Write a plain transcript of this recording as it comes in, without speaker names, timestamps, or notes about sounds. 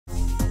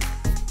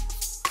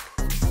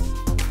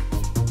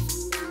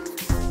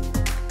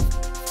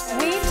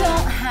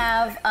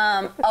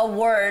have a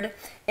word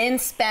in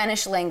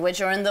Spanish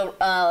language or in the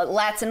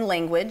Latin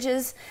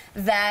languages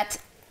that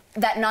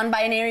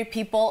non-binary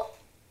people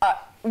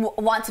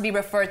want to be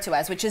referred to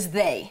as, which is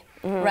they,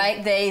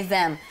 right? They,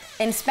 them.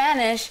 In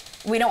Spanish,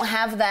 we don't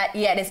have that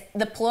yet. It's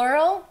the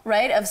plural,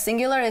 right, of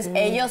singular is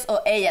ellos or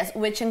ellas,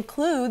 which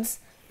includes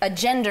a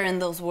gender in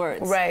those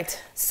words.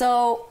 Right.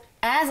 So,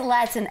 as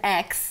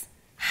Latinx,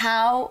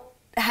 how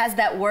has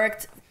that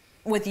worked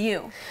with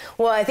you?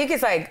 Well, I think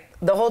it's like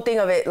the whole thing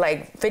of it,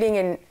 like fitting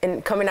in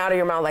and coming out of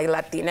your mouth like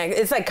Latinx,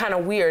 it's like kind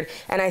of weird.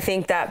 And I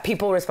think that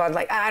people respond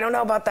like, I don't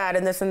know about that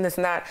and this and this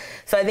and that.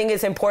 So I think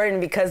it's important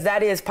because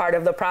that is part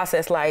of the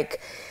process.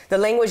 Like the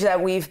language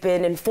that we've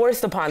been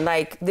enforced upon,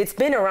 like it's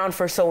been around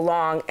for so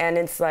long and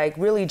it's like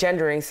really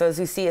gendering. So as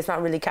you see, it's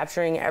not really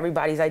capturing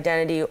everybody's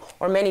identity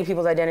or many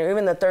people's identity,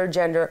 even the third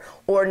gender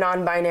or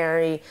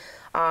non-binary,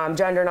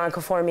 gender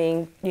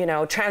non-conforming, you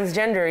know,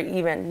 transgender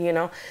even, you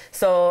know.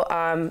 So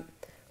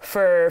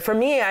for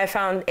me, I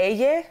found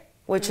ella,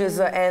 which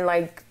is and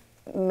like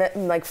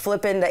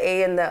flipping the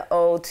A and the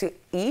O to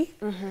E,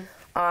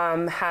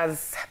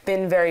 has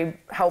been very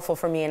helpful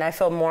for me, and I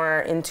feel more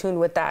in tune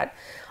with that.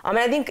 And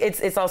I think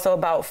it's also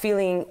about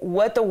feeling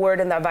what the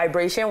word and that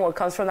vibration, what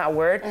comes from that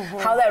word,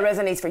 how that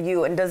resonates for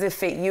you, and does it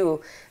fit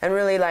you? And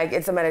really, like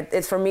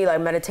it's for me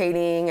like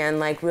meditating and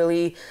like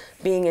really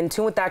being in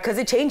tune with that, because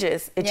it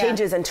changes. It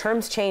changes, and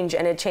terms change,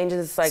 and it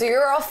changes. Like, so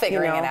you're all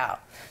figuring it out.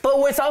 But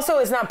what's also,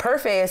 it's not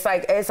perfect. It's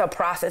like, it's a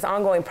process,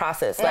 ongoing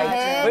process.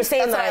 Like we're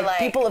saying that like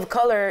people of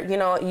color, you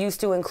know, used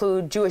to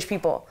include Jewish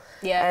people.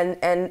 Yeah.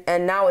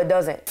 And now it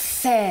doesn't.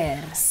 Ser.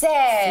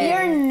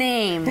 Your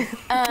name.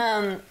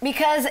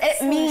 Because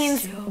it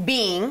means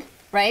being,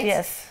 right?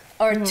 Yes.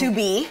 Or to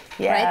be,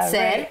 right?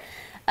 Ser.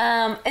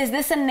 Right. Is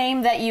this a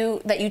name that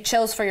you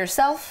chose for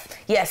yourself?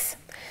 Yes.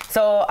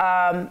 So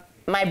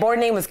my board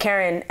name was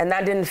Karen, and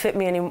that didn't fit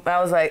me anymore. I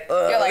was like,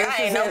 ugh. You're like,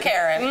 I ain't no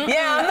Karen.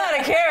 Yeah, I'm not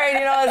a Karen,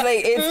 you know. It's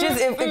like, it's just,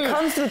 it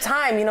comes through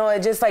time, you know.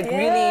 It just like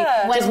really,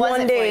 just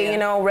one day, you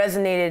know,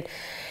 resonated.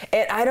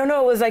 And I don't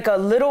know, it was like a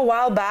little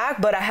while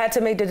back, but I had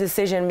to make the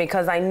decision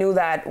because I knew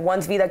that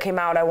once Vida came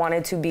out, I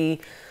wanted to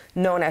be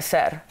known as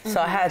Ser. So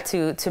I had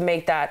to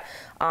make that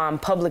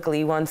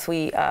publicly once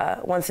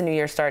the new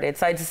year started.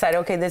 So I decided,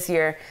 okay, this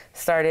year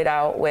started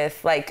out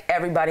with like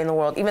everybody in the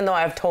world, even though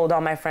I've told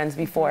all my friends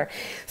before.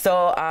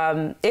 So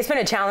it's been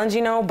a challenge,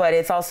 you know, but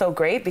it's also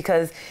great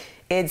because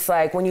it's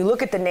like when you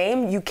look at the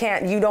name, you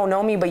don't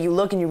know me, but you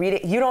look and you read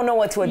it, you don't know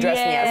what to address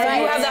me as. So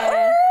you have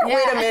that,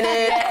 wait a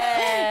minute.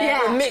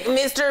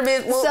 Mr.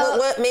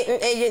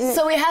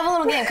 So we have a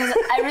little game because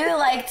I really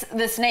liked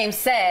this name,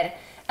 Ser.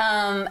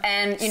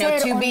 And you know,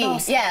 to be.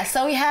 Yeah,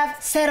 so we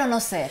have ser o no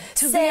ser.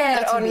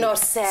 Ser o no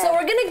ser. So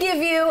we're gonna give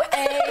you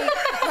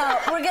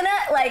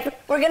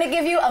we're gonna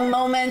give you a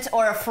moment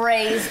or a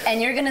phrase,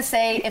 and you're gonna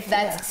say if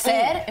that's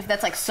ser, if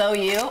that's like so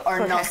you,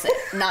 or no ser,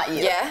 not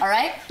you. Yeah. All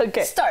right.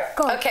 Okay. Start.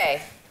 Go.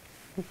 Okay.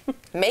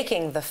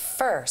 Making the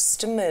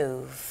first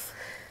move.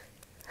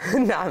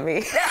 Not me.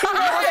 No ser.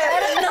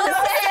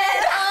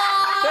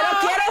 Pero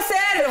quiero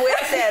ser. Voy a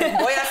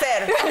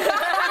hacer.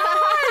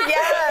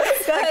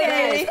 Yes. Go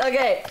ahead,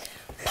 okay.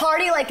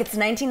 Party like it's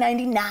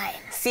 1999.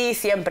 Sí,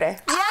 siempre.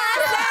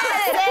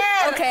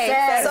 Yes.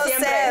 Okay. So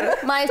ser.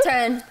 My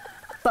turn.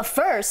 But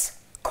first,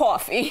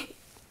 coffee.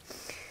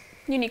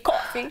 You need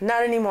coffee.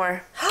 Not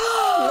anymore.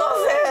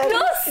 No ser.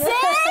 No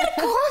ser.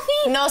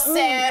 Coffee. No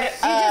ser.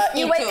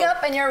 You wake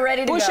up and you're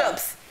ready to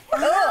Push-ups.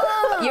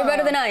 go. You're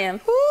better than I am.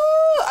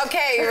 Ooh,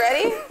 okay, you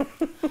ready?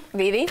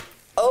 Vivi?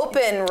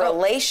 Open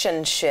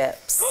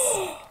relationships.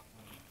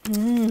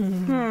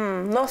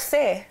 No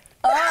sé.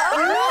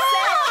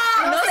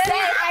 No sé.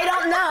 I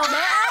don't know.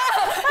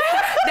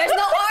 There's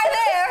no R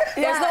there.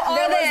 There's no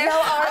R there. No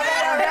R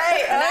there. All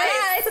right.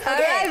 Nice.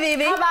 Okay,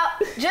 Vivi. How about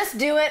just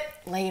do it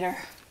later?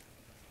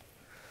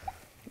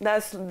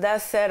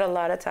 That's said a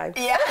lot of times.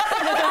 Yeah.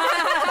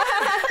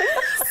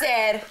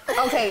 Said.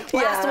 Okay,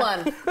 last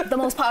one. The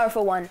most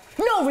powerful one.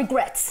 No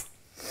regrets.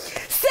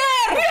 Ser.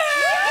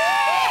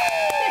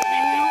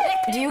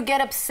 Do you get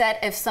upset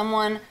if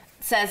someone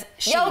says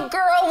she? Yo,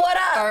 girl, what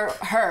up? Or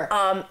her?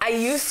 I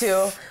used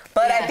to.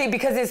 But I think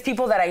because it's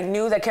people that I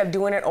knew that kept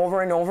doing it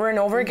over and over and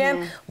over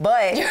again.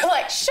 But you're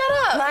like, shut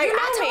up. like you know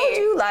I told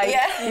you, like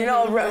you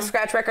know,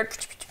 scratch record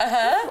on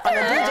the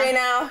DJ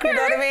now. You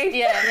know what I mean?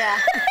 Yeah.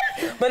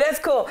 But that's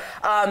cool.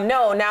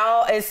 No,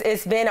 now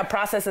it's been a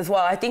process as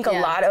well. I think a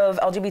lot of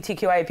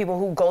LGBTQIA people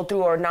who go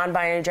through or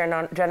non-binary,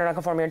 gender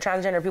non-conforming, or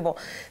transgender people,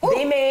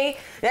 they may.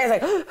 It's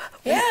like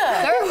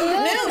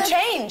new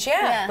change.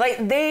 Yeah.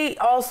 Like they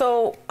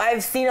also,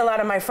 I've seen a lot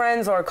of my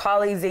friends or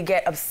colleagues, they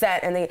get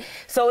upset and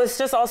so it's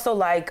just also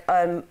like,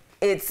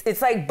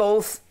 it's like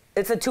both,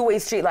 it's a two-way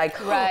street, like,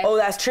 oh,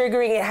 that's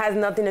triggering, it has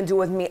nothing to do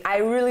with me. I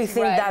really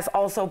think that's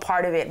also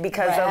part of it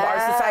because of our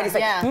society. It's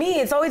like,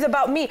 me, it's always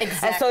about me.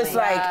 Exactly. And so it's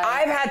like,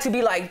 I've had to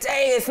be like,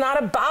 dang, it's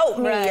not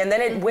about me. And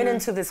then it went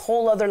into this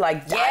whole other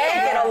like, I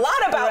get a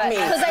lot about me.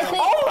 I think,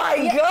 oh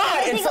my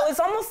God. And so it's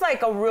almost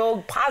like a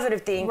real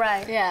positive thing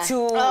to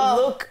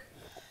look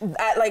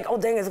at like, oh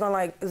dang, it's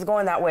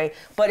going that way.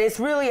 But it's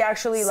really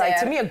actually like,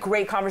 to me, a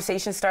great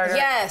conversation starter.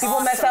 Yes. People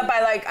mess up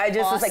by like, I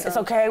just was like, it's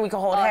okay, we can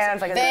hold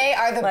hands. Like, they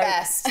are the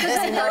best. This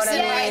person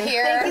right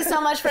here. Thank you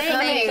so much for coming.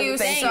 Thank you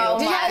so much.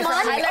 Did you have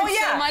fun? Oh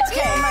yeah. So much.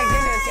 Oh my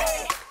goodness.